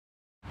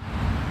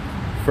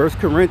1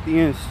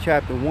 Corinthians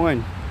chapter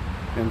 1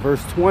 and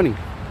verse 20.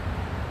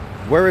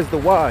 Where is the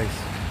wise?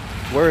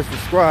 Where is the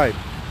scribe?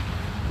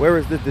 Where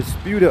is the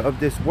disputer of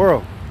this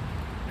world?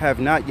 Have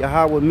not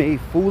Yahawah made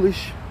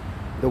foolish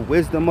the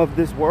wisdom of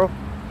this world?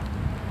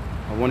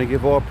 I want to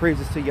give all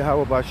praises to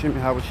Yahawah, BaHaSham,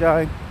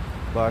 Yahawashi,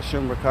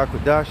 BaHaSham, Rawchaa,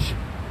 Qadash.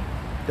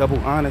 Double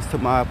honors to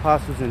my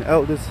apostles and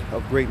elders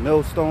of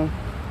GreatMillStone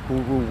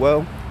who rule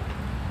well.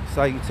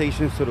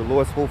 Salutations to the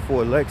Lord's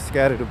hopeful elect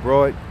scattered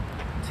abroad,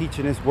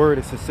 teaching His word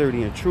in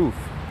sincerity and truth.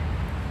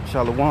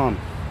 Shalom. All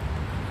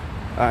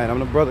right, I'm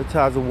the brother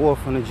Yahawah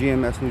from the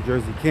GMS New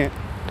Jersey camp.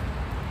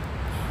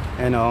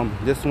 And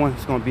this one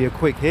is going to be a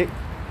quick hit.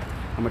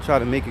 I'm going to try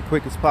to make it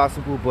quick as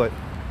possible, but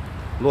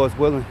Lord's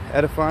willing,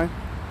 edifying.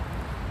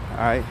 All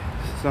right,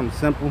 something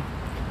simple,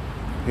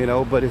 you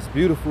know, but it's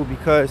beautiful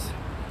because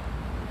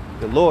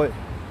the Lord,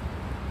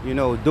 you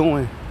know,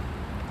 doing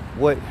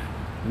what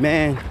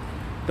man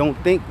don't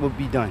think would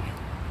be done,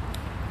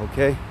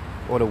 okay?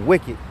 Or the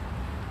wicked.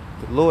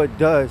 The Lord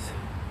does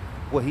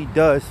what He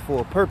does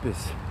for a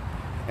purpose.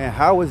 And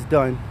how it's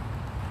done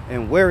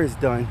and where it's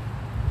done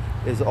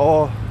is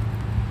all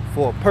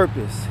for a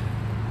purpose,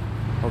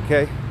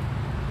 okay?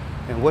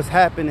 And what's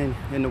happening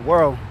in the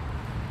world,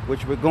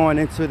 which we're going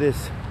into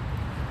this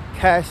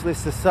cashless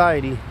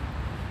society,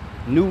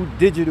 new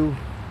digital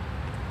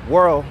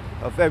world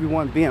of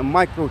everyone being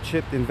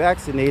microchipped and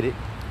vaccinated.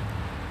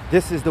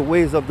 This is the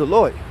ways of the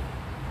Lord.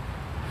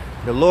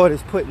 The Lord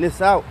is putting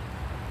this out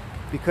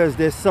because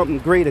there's something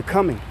greater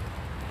coming,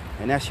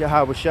 and that's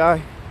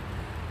Yahawashi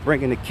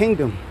bringing the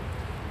kingdom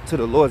to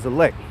the Lord's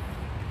elect.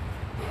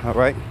 All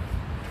right,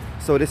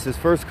 so this is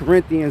 1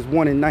 Corinthians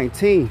 1 and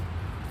 19.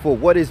 For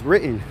what is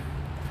written,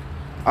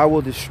 I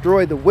will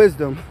destroy the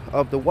wisdom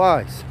of the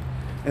wise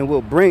and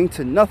will bring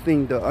to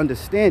nothing the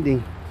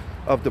understanding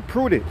of the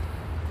prudent.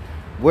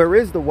 Where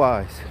is the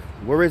wise?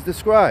 Where is the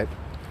scribe?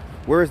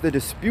 Where is the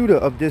disputer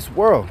of this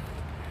world?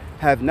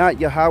 Have not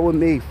Yahawah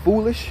made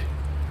foolish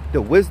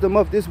the wisdom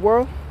of this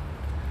world?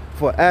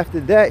 For after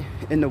that,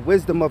 in the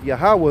wisdom of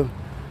Yahawah,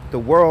 the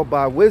world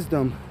by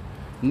wisdom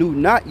knew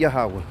not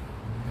Yahawah.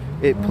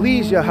 It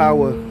pleased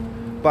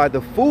Yahawah by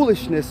the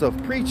foolishness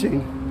of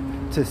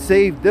preaching to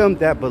save them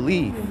that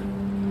believe.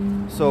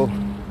 So,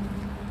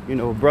 you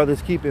know,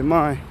 brothers, keep in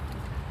mind,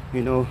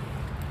 you know,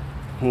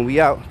 when we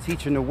out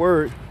teaching the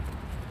word,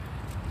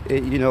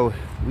 you know,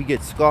 we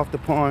get scoffed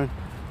upon,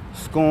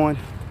 scorned,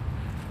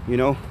 you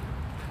know.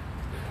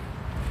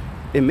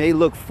 It may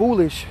look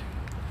foolish,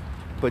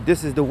 but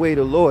this is the way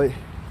the Lord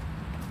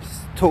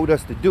told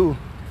us to do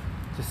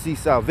to see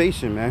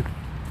salvation, man.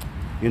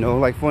 You know,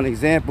 like for an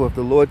example, if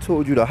the Lord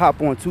told you to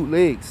hop on 2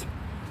 legs,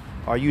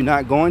 are you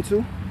not going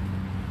to?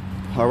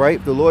 All right,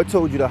 if the Lord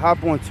told you to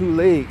hop on 2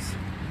 legs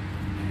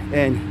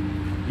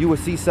and you will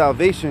see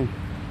salvation,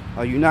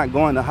 are you not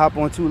going to hop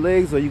on 2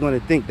 legs, or are you going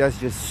to think that's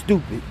just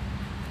stupid,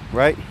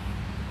 right?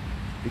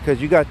 Because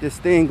you got this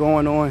thing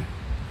going on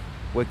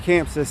where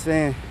camps are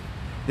saying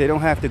they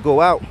don't have to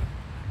go out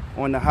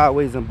on the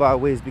highways and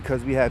byways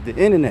because we have the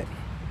internet.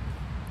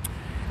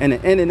 And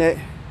the internet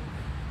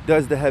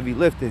does the heavy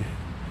lifting.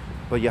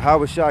 But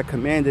Yahawashi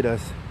commanded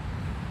us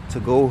to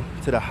go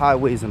to the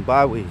highways and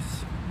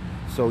byways.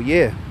 So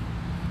yeah,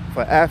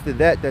 for after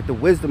that the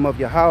wisdom of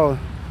Yahawah,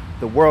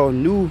 the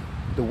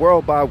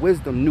world by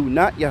wisdom knew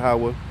not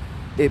Yahawah.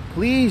 It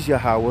pleased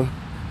Yahawah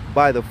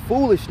by the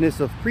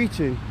foolishness of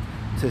preaching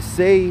to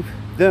save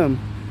them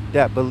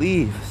that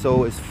believe.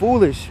 So it's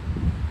foolish.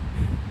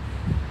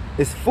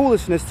 It's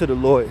foolishness to the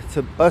Lord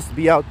to us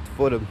be out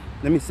for the,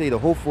 let me say, the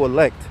hopeful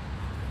elect,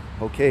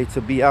 okay,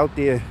 to be out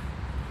there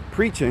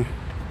preaching.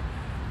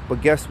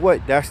 But guess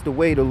what? That's the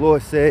way the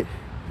Lord said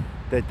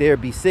that they'll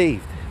be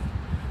saved.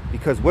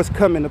 Because what's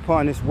coming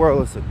upon this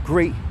world is a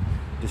great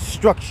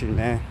destruction,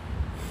 man.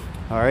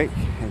 All right,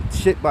 and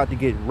shit about to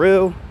get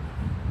real,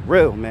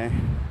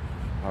 man.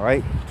 All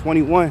right,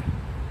 21,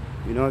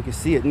 you know, I can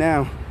see it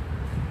now.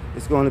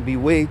 It's going to be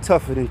way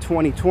tougher than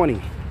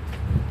 2020.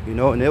 You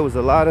know, and there was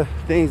a lot of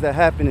things that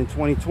happened in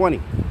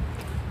 2020.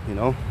 You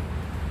know,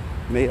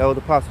 may Elder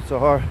Apostle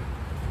Tahar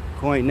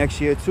coin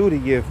next year too the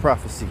year of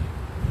prophecy,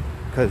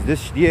 because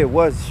this year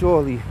was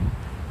surely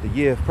the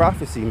year of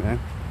prophecy, man.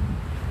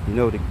 You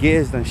know, the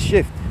gears done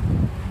shift.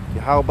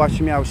 Yahawah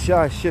BaHaSham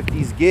Yahawashi shift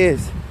these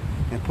gears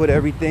and put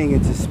everything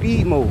into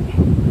speed mode.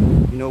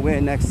 You know, we're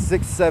in that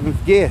 6th,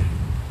 7th gear.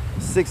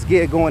 6th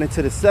gear going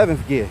into the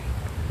 7th gear.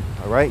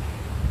 All right.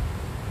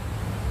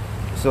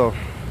 So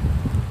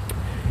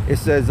it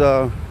says,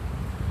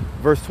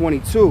 verse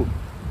 22,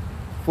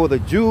 for the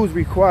Jews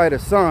required a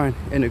sign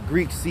and the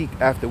Greeks seek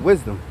after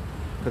wisdom.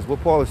 Because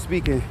what Paul is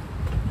speaking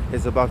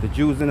is about the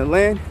Jews in the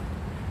land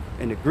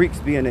and the Greeks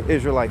being the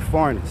Israelite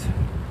foreigners,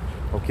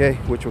 okay,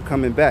 which were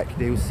coming back.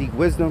 They would seek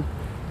wisdom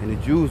and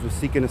the Jews were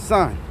seeking a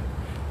sign.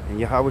 And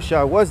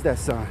Yahawashi was that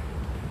sign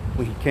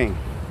when he came,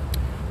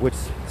 which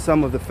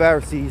some of the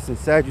Pharisees and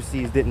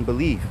Sadducees didn't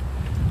believe,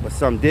 but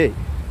some did.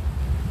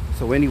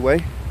 So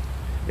anyway,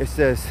 it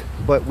says,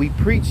 but we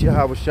preach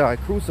Yahawashi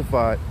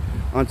crucified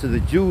unto the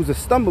Jews a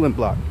stumbling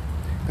block,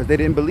 because they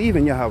didn't believe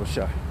in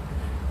Yahawashi.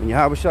 When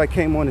Yahawashi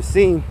came on the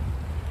scene,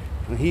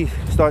 when he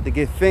started to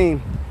get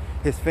fame,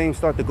 his fame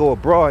started to go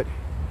abroad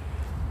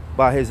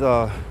by his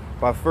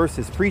by first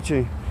his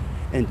preaching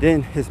and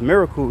then his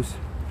miracles.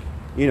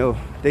 You know,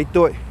 they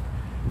thought,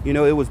 you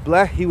know, it was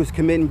he was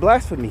committing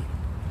blasphemy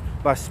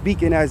by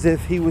speaking as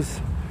if he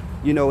was,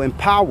 you know, in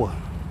power,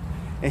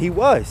 and he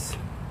was.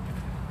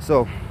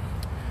 So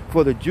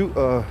for the Jew,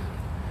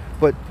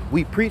 but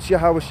we preach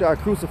Yahawashi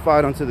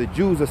crucified unto the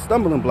Jews a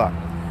stumbling block,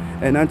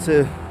 and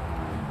unto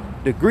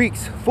the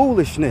Greeks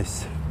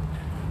foolishness,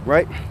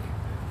 right?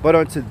 But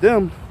unto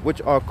them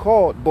which are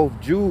called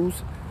both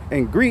Jews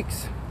and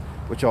Greeks,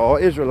 which are all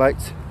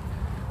Israelites,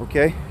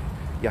 okay,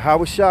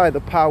 Yahawashi,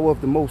 the power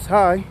of the Most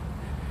High,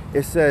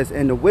 it says,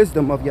 and the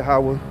wisdom of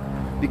Yahweh,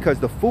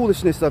 because the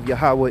foolishness of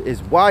Yahweh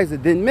is wiser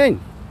than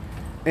men,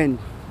 and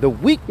the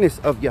weakness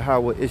of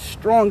Yahweh is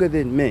stronger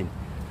than men.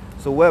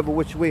 So whatever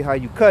which way how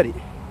you cut it,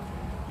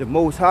 the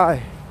Most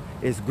High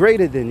is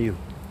greater than you.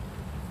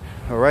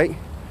 All right,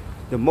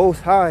 the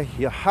Most High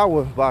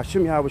Yahawah,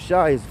 BaHaSham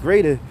Yahawashi, is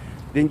greater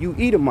than you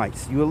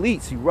Edomites, you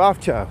elites, you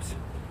Rawchaas,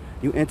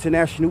 you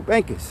international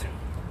bankers.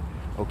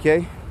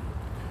 Okay,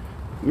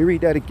 let me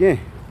read that again.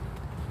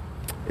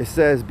 It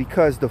says,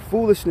 because the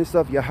foolishness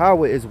of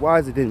Yahweh is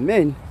wiser than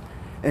men,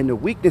 and the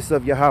weakness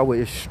of Yahweh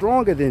is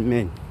stronger than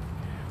men.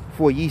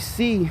 For ye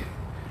see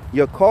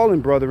your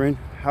calling, brethren,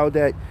 how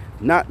that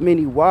not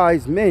many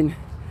wise men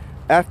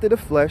after the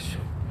flesh,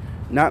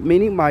 not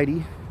many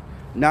mighty,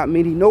 not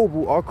many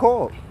noble are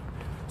called.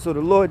 So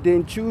the Lord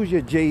didn't choose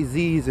your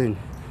Jay-Z's and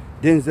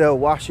Denzel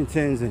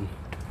Washingtons and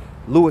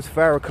Louis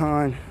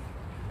Farrakhan.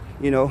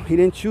 You know, he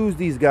didn't choose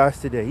these guys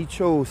today. He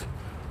chose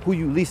who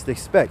you least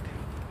expect.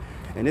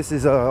 And this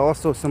is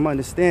also some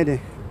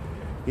understanding,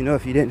 you know,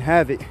 if you didn't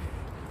have it,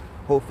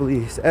 hopefully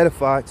it's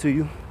edified to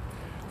you,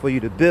 for you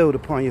to build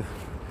upon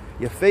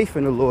your faith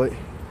in the Lord.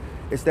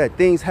 It's that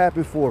things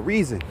happen for a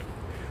reason.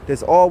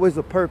 There's always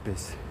a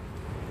purpose.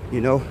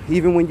 You know,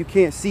 even when you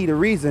can't see the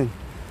reason,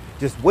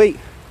 just wait,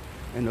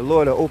 and the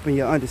Lord will open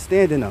your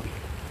understanding up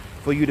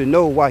for you to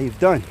know why He's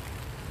done.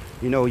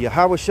 You know,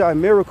 Yahawashi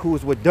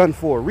miracles were done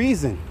for a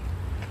reason.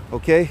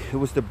 Okay, it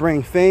was to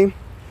bring fame,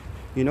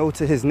 you know,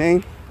 to His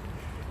name,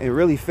 and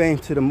really fame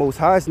to the Most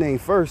High's name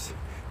first,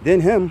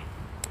 then Him.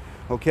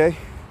 Okay,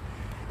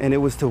 and it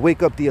was to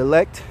wake up the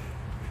elect,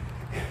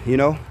 you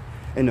know,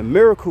 and the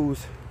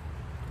miracles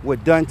were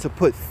done to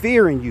put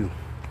fear in you.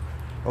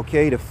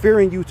 Okay, to fear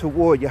in you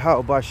toward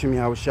Yahawah BaHaSham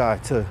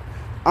Yahawashi, to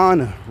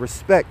honor,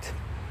 respect,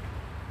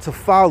 to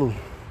follow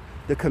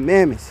the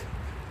commandments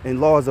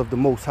and laws of the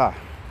Most High.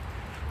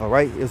 All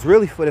right, it's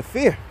really for the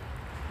fear,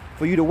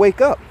 for you to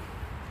wake up.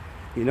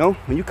 You know,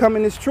 when you come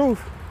in this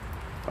truth,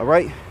 all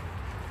right,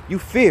 you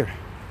fear,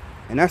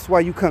 and that's why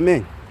you come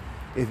in.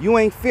 If you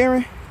ain't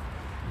fearing,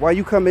 why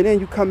you coming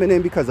in? You coming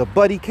in because a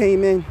buddy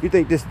came in. You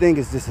think this thing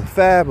is just a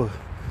fab or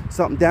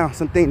something down,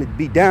 something to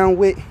be down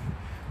with,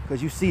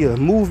 because you see a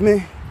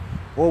movement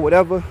or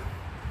whatever.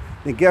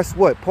 Then guess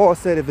what? Paul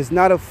said, if it's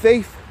not of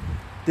faith,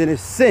 then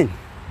it's sin.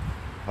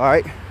 All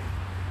right,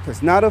 if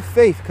it's not of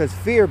faith, because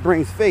fear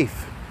brings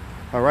faith,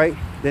 all right,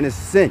 then it's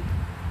sin,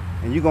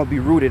 and you're gonna be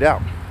rooted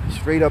out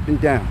straight up and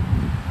down.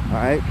 All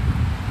right,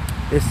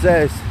 it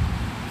says,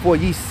 for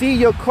ye see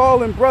your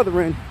calling,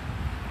 brethren,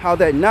 how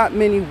that not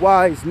many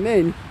wise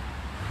men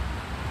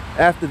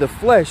after the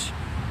flesh,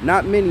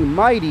 not many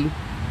mighty,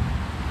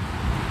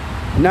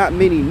 not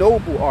many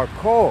noble are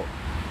called.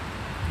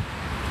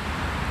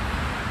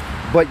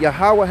 But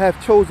Yahawah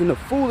hath chosen the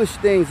foolish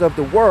things of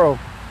the world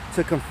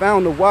to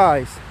confound the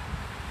wise,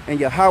 and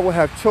Yahawah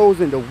hath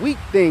chosen the weak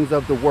things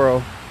of the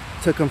world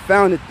to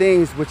confound the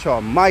things which are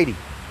mighty.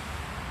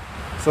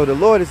 So the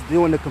Lord is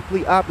doing the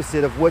complete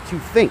opposite of what you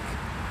think.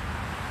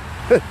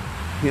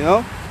 You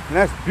know, and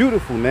that's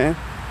beautiful, man.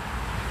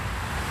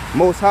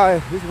 Most High,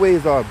 His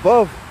ways are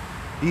above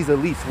these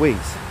elites'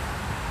 ways.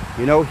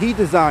 You know, He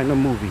designed the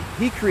movie.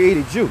 He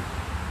created you.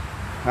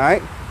 All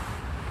right?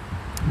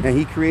 And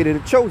He created a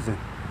chosen.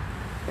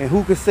 And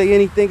who could say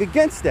anything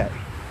against that?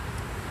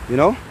 You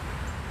know?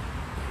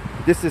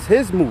 This is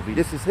His movie.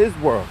 This is His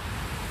world.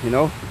 You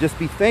know? Just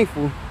be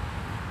thankful.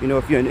 You know,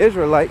 if you're an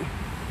Israelite,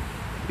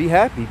 be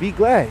happy. Be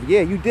glad.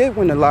 Yeah, you did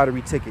win the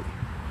lottery ticket.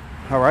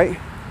 All right?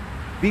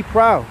 Be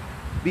proud.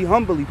 Be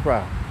humbly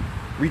proud.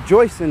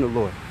 Rejoice in the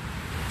Lord.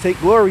 Take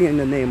glory in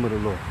the name of the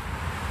Lord.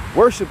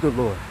 Worship the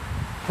Lord.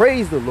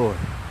 Praise the Lord.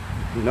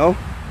 You know?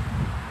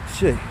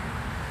 Shit.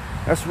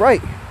 That's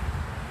right.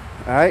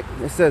 All right?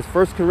 It says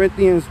 1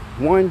 Corinthians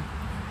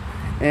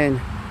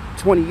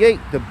 1:28,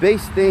 the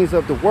base things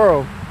of the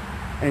world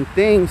and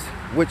things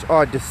which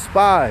are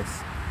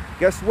despised.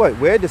 Guess what?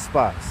 We're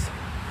despised.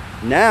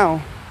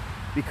 Now,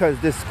 because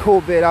this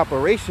COVID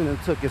operation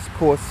took its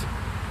course,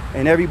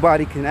 and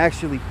everybody can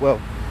actually, well,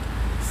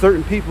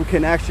 certain people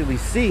can actually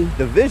see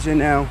the vision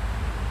now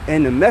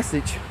and the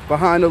message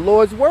behind the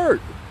Lord's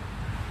word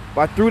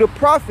through the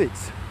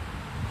prophets.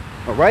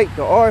 All right,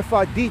 the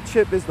RFID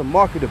chip is the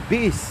mark of the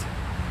beast.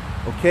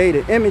 Okay,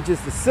 the image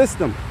is the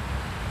system,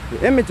 the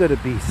image of the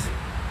beast.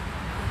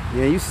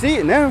 Yeah, you see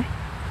it now.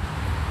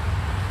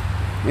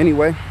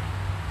 Anyway,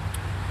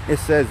 it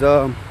says,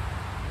 the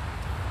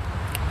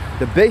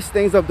base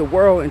things of the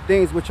world and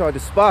things which are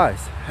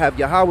despised have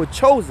Yahawah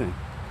chosen.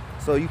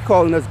 So you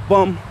calling us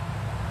bum,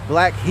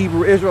 black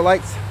Hebrew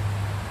Israelites?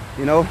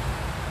 You know,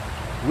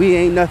 we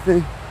ain't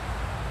nothing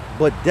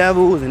but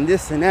devils and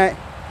this and that.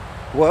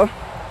 Well,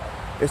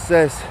 it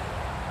says,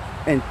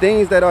 and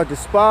things that are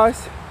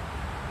despised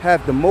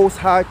have the Most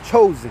High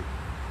chosen.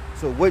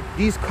 So what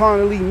these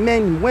carnally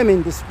men and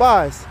women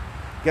despise,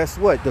 guess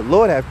what? The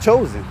Lord have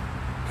chosen.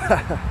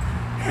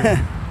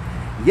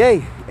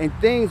 Yea, and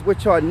things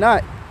which are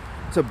not,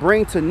 to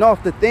bring to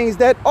naught the things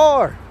that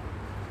are.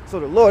 So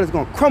the Lord is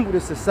going to crumble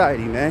this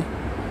society, man.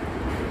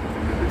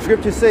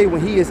 Scriptures say when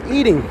he is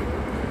eating,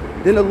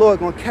 then the Lord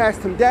going to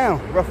cast him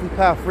down, roughly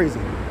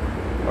paraphrasing.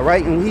 All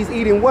right, and when he's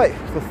eating what?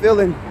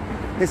 Fulfilling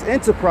his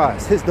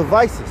enterprise, his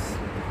devices,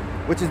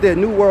 which is their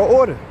new world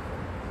order.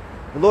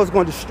 The Lord's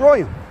going to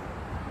destroy him.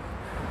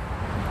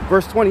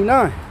 Verse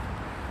 29,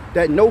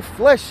 that no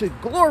flesh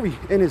should glory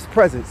in his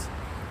presence.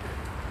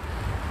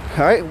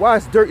 All right, why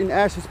is dirt and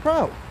ashes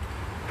proud?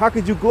 How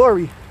could you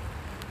glory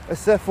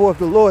except for if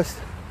the Lord,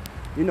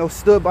 you know,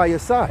 stood by your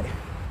side?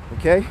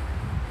 Okay,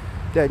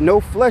 that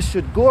no flesh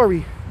should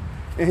glory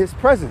in his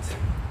presence,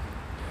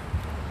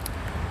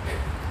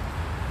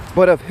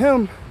 but of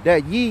him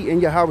that ye in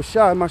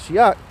Yahawashi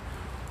Mashiach,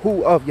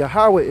 who of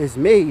Yahawah is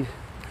made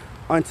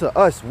unto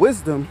us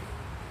wisdom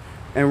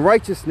and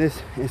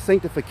righteousness and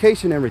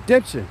sanctification and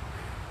redemption,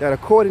 that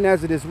according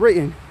as it is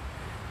written,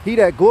 he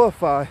that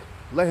glorify,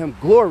 let him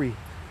glory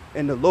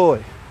in the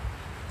Lord.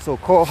 So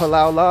call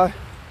halal la,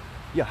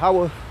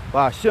 Yahawah,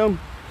 BaHaSham,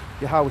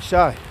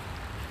 Yahawashi.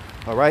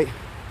 All right,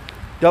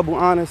 double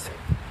honors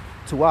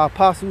to our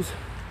apostles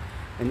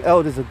and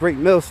elders of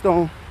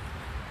GreatMillStone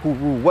who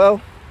rule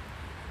well.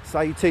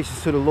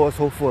 Salutations to the Lord's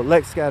hopeful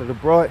elect scattered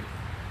abroad,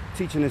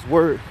 teaching his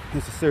word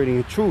in sincerity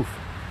and truth.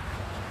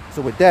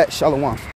 So with that, shalom.